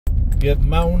Good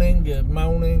morning, good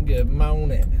morning, good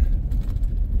morning.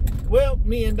 Well,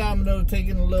 me and Domino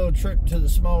taking a little trip to the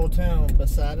small town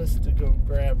beside us to go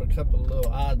grab a couple of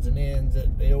little odds and ends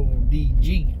at the old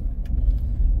DG.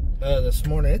 This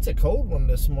morning, it's a cold one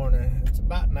this morning. It's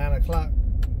about 9 o'clock,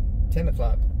 10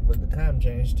 o'clock with the time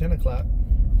change, 10 o'clock.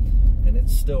 And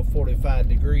it's still 45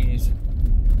 degrees.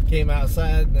 Came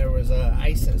outside and there was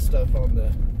ice and stuff on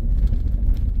the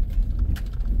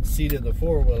seat of the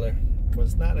four-wheeler.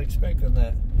 Was not expecting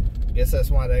that. I guess that's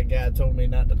why that guy told me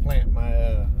not to plant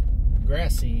my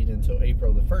grass seed until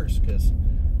April the 1st, because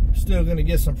we're still going to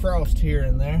get some frost here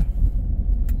and there.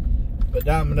 But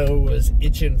Domino was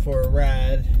itching for a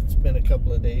ride. It's been a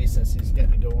couple of days since he's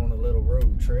got to go on a little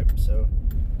road trip, so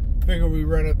figure we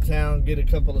run uptown, get a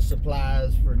couple of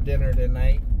supplies for dinner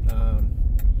tonight.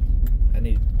 I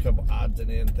need a couple odds and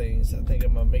end things. I think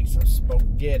I'm gonna make some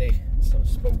spaghetti,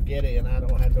 and I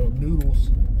don't have no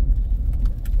noodles.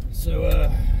 So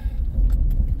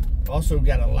also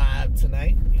got a live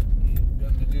tonight.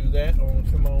 Going to do that on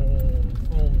Come On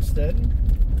Homesteading.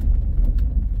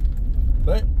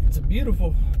 But it's a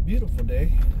beautiful, beautiful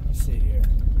day. Let's see here.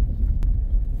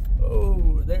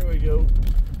 Oh, there we go.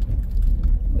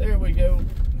 There we go.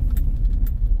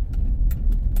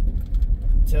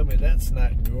 Tell me that's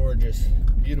not gorgeous.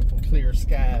 Beautiful clear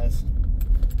skies.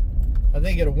 I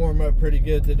think it'll warm up pretty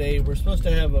good today. We're supposed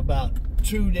to have about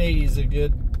 2 days of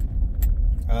good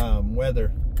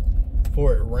weather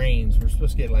before it rains. We're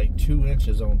supposed to get like 2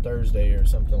 inches on Thursday or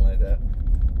something like that.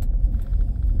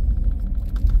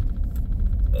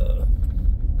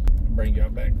 Bring y'all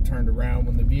back turned around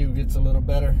when the view gets a little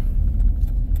better.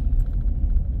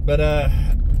 But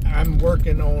I'm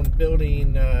working on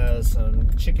building some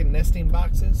chicken nesting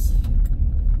boxes.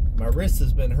 My wrist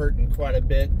has been hurting quite a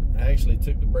bit. I actually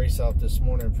took the brace off this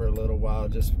morning for a little while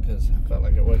just because I felt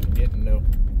like I wasn't getting the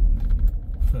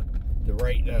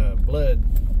right blood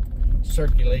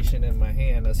circulation in my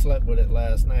hand. I slept with it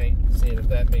last night, seeing if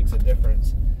that makes a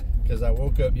difference. Because I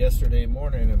woke up yesterday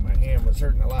morning and my hand was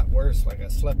hurting a lot worse, like I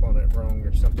slept on it wrong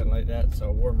or something like that. So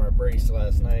I wore my brace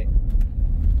last night.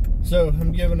 So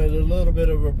I'm giving it a little bit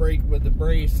of a break with the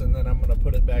brace, and then I'm going to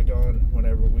put it back on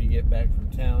whenever we get back from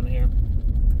town here.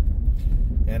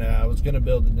 And I was going to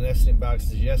build the nesting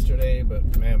boxes yesterday,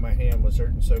 but man, my hand was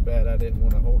hurting so bad I didn't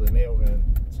want to hold a nail gun.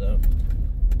 So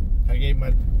I gave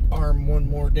my arm one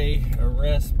more day of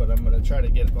rest, but I'm going to try to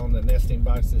get on the nesting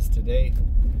boxes today.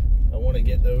 I want to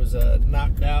get those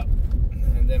knocked out,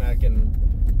 and then I can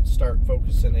start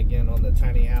focusing again on the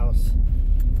tiny house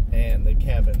and the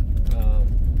cabin.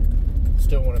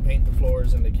 Still want to paint the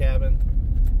floors in the cabin,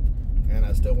 and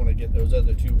I still want to get those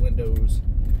other 2 windows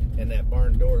and that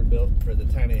barn door built for the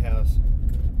tiny house.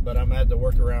 But I'm going to have to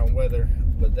work around weather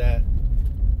with that.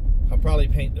 I'll probably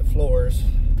paint the floors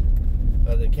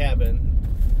of the cabin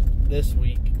this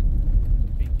week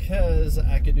because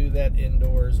I could do that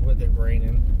indoors with it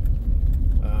raining.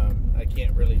 I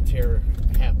can't really tear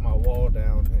half my wall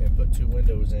down and put 2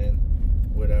 windows in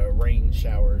with a rain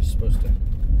shower supposed to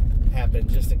happen,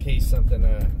 just in case something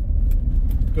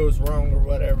goes wrong or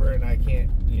whatever and I can't,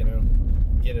 you know,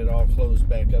 get it all closed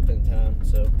back up in time.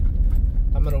 So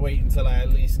I'm gonna wait until I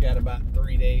at least got about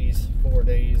 3 days, 4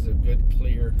 days of good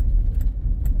clear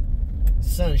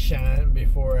sunshine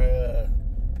before I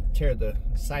tear the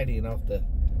siding off the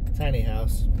tiny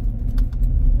house.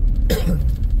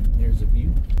 Here's a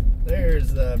view.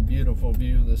 There's the beautiful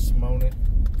view this morning.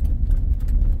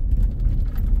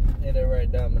 Ain't that right,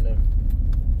 Domino?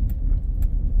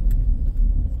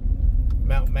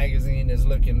 Mountain Magazine is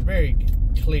looking very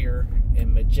clear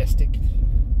and majestic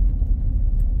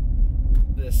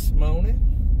this morning.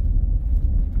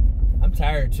 I'm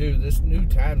tired too. This new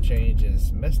time change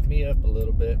has messed me up a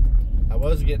little bit. I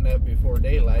was getting up before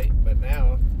daylight, but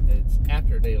now it's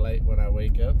after daylight when I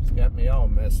wake up. It's got me all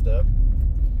messed up.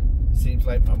 Seems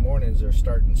like my mornings are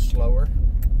starting slower,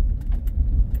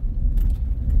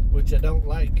 which I don't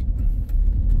like.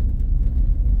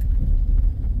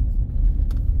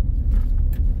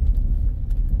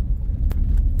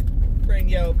 Bring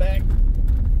y'all back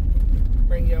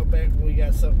when we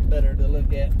got something better to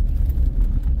look at.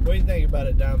 What do you think about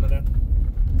it, Domino?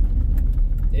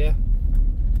 Yeah?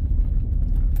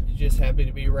 You're just happy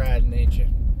to be riding, ain't you?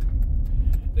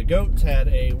 The goats had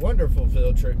a wonderful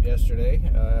field trip yesterday.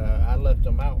 I left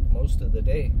them out most of the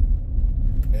day,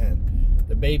 and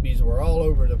the babies were all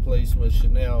over the place with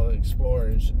SNAIL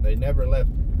exploring. They never left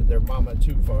their mama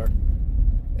too far,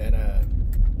 and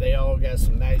they all got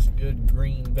some nice good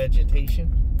green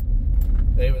vegetation.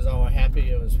 They was all happy.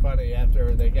 It was funny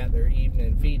after they got their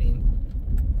evening feeding.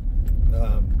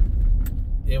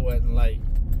 It wasn't like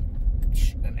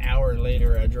an hour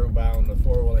later, I drove by on the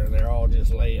four-wheeler, and they're all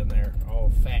just laying there,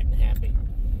 all fat and happy.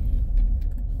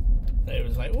 It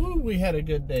was like, woo, we had a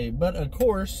good day. But of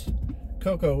course,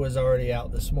 Coco was already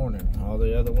out this morning. All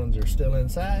the other ones are still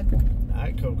inside.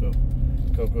 Not Coco.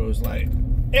 Coco's like,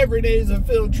 every day's a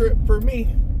field trip for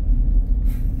me.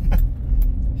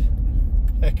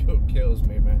 That goat kills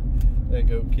me, man. That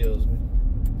goat kills me.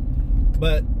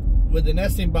 But with the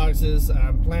nesting boxes,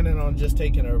 I'm planning on just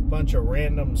taking a bunch of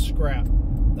random scrap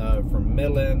from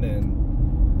milling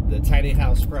and the tiny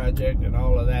house project and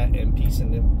all of that, and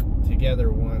piecing them together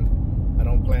one. I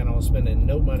don't plan on spending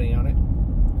no money on it,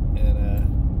 and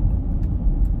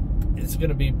it's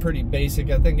gonna be pretty basic.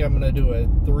 I think I'm gonna do a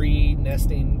three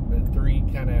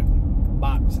kind of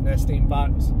box nesting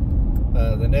box.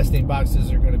 The nesting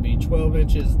boxes are gonna be 12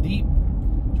 inches deep,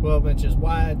 12 inches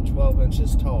wide, and 12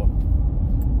 inches tall.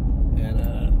 And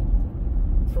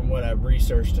from what I've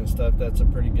researched and stuff, that's a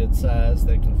pretty good size.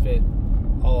 That can fit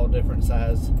all different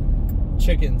size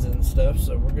chickens and stuff.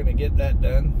 So we're gonna get that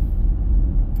done.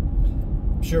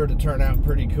 Sure to turn out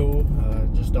pretty cool.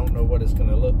 Just don't know what it's going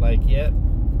to look like yet.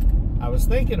 I was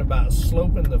thinking about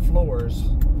sloping the floors.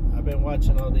 I've been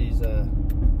watching all these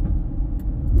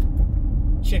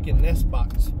chicken nest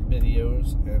box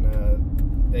videos,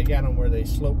 and they got them where they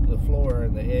slope the floor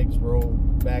and the eggs roll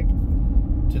back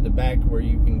to the back where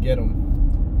you can get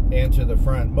them, and to the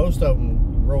front. Most of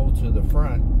them roll to the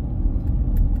front,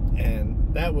 and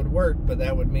that would work, but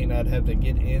that would mean I'd have to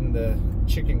get in the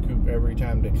chicken coop every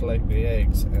time to collect the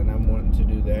eggs, and I'm wanting to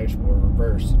do the actual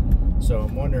reverse. So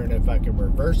I'm wondering if I can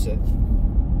reverse it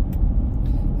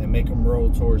and make them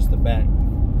roll towards the back.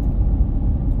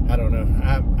 I don't know.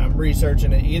 I'm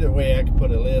researching it. Either way, I could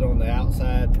put a lid on the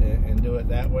outside and do it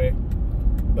that way,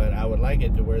 but I would like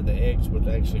it to where the eggs would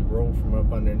actually roll from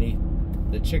up underneath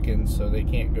the chickens so they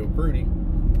can't go broody.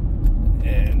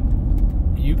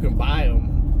 And you can buy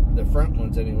them, the front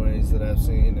ones anyways, that I've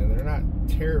seen, and they're not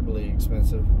terribly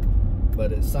expensive,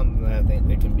 but it's something that I think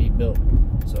that can be built.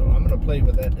 So I'm going to play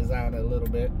with that design a little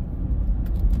bit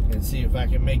and see if I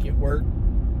can make it work,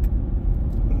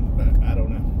 but I don't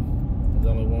know. There's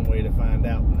only one way to find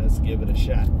out, and let's give it a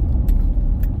shot.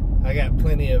 I got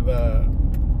plenty of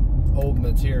old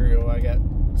material. I got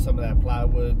some of that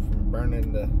plywood from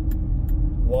burning the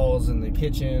walls in the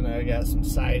kitchen. I got some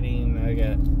siding. I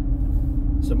got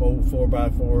some old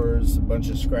 4x4s, a bunch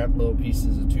of scrap little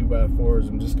pieces of 2x4s.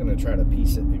 I'm just going to try to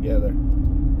piece it together,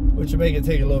 which will make it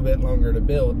take a little bit longer to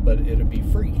build, but it'll be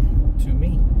free to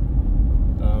me,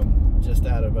 just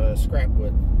out of scrap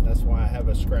wood. That's why I have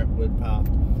a scrap wood pile.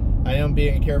 I am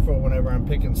being careful whenever I'm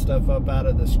picking stuff up out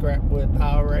of the scrap wood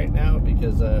pile right now,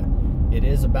 because it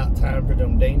is about time for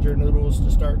them danger noodles to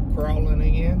start crawling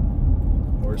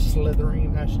again, or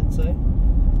slithering, I should say.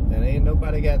 And ain't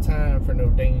nobody got time for no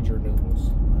danger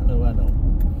noodles. I know I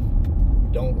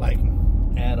don't like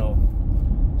them at all.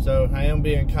 So I am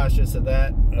being cautious of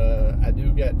that. I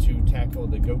do got to tackle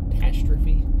the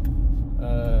goat-tastrophe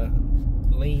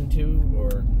lean-to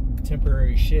or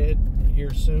temporary shed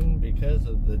here soon, because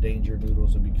of the danger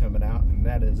noodles will be coming out, and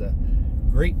that is a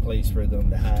great place for them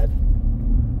to hide.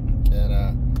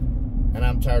 And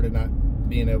I'm tired of not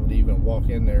being able to even walk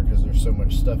in there because there's so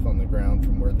much stuff on the ground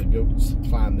from where the goats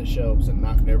climb the shelves and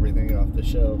knock everything off the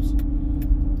shelves.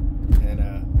 And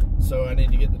so I need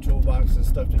to get the toolbox and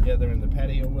stuff together in the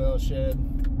patio well shed,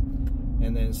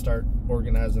 and then start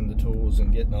organizing the tools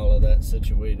and getting all of that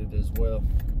situated as well.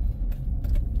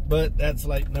 But that's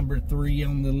like number 3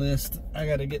 on the list. I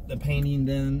got to get the painting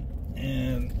done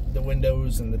and the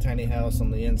windows and the tiny house on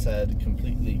the inside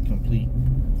completely complete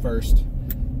first,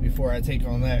 before I take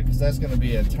on that, because that's going to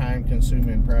be a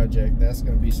time-consuming project. That's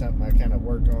going to be something I kind of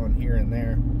work on here and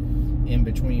there in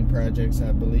between projects,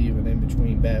 I believe, and in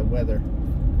between bad weather,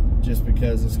 just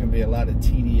because it's going to be a lot of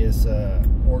tedious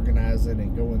organizing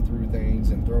and going through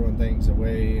things and throwing things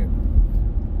away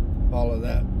and all of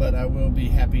that. But I will be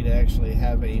happy to actually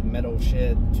have a metal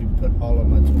shed to put all of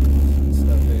my tools and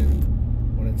stuff in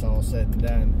when it's all said and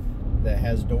done, that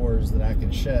has doors that I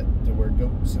can shut to where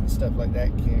goats and stuff like that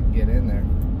can't get in there.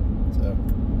 So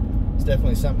it's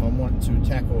definitely something I'm wanting to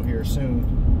tackle here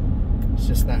soon. It's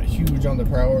just not huge on the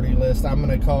priority list. I'm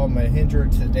going to call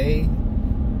Mahindra today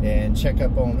and check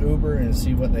up on Uber and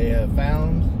see what they have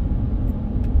found.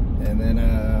 And then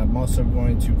I'm also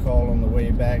going to call on the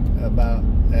way back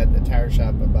at the tire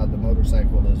shop about the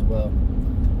motorcycle as well.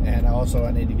 And also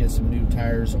I need to get some new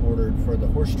tires ordered for the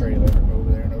horse trailer over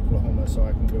there in Oklahoma, so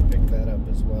I can go pick that up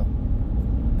as well.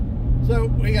 So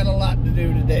we got a lot to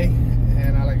do today,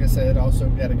 and like I said, also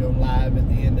got to go live at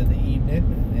the end of the evening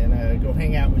and go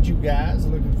hang out with you guys.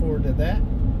 Looking forward to that.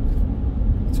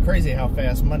 It's crazy how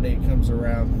fast Monday comes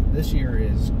around. This year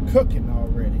is cooking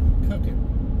already. Cooking.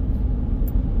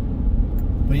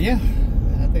 But yeah,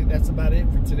 I think that's about it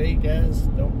for today, guys.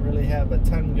 Don't really have a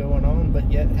ton going on, but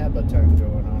yet have a ton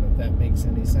going on, if that makes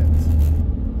any sense.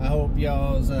 I hope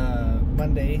y'all's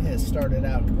Monday has started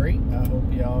out great. I hope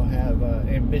y'all have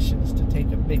ambitions to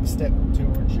take a big step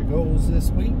towards your goals this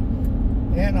week,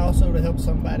 and also to help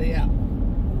somebody out.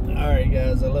 Alright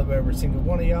guys, I love every single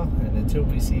one of y'all, and until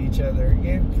we see each other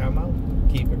again, come on,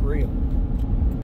 keep it real.